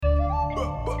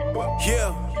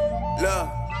Yeah, look,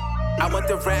 I want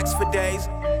the racks for days.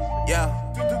 Yeah,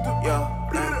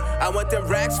 I want them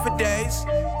racks for days.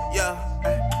 Yeah,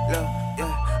 look,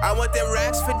 yeah, I want them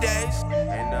racks for days.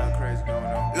 Ain't nothing crazy going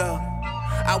on. Look,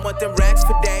 I want them racks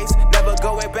for days. Never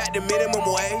going back to minimum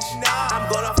wage. I'm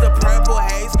going off the purple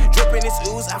haze. Dripping this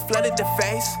ooze, I flooded the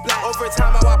face. Over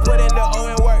time, how I put in the O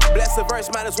and work. Bless the verse,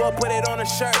 might as well put it on a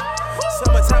shirt.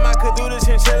 Summertime, I could do the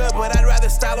chinchilla, but I'd rather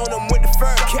style on them with the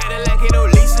fur. Cadillac ain't no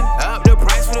leasing. Up the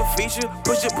price for the feature.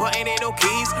 Push a button, ain't no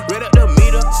keys. Red up the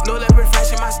meter. Snow leopard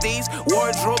flashing my steeds.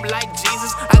 Wardrobe like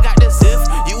Jesus. I got the zip.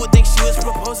 You would think she was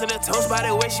proposing a toast by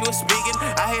the way she was speaking.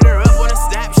 I hit her up on a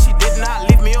snap. She did not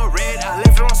leave me on red. I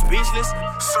left her on speechless.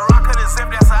 Soraka the zip,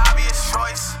 that's an obvious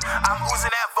choice. I'm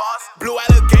oozing that boss. Blue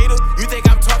alligator. You think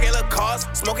I'm talking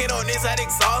Lacoste? Smoking on this, I'd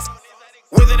exhaust.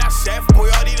 With it, I chef, boy,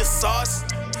 all need the sauce.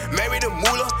 Marry the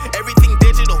moolah, everything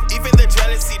digital. Even the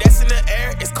jealousy that's in the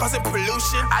air is causing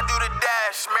pollution. I do the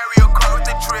dash, marry a car with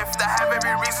the drift. I have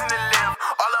every reason to live.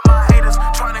 All of my haters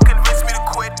trying to convince me to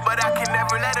quit, but I can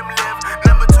never let them live.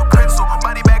 Number 2 pencil,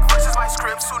 body bag versus my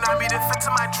script. Tsunami defense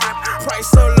of my drip. Price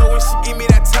so low when she give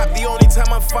me that top. The only time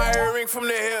I'm firing from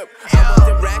the hip. I want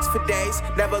them racks for days,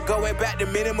 never going back to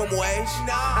minimum wage.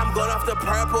 I'm going off the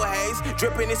purple haze,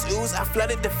 dripping this ooze, I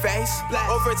flooded the face.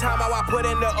 Over time, how I put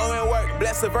in the O and work.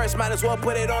 Bless the verse, might as well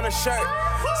put it on a shirt.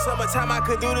 Summertime, I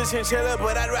could do the chinchilla,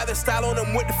 but I'd rather style on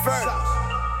them with the fur.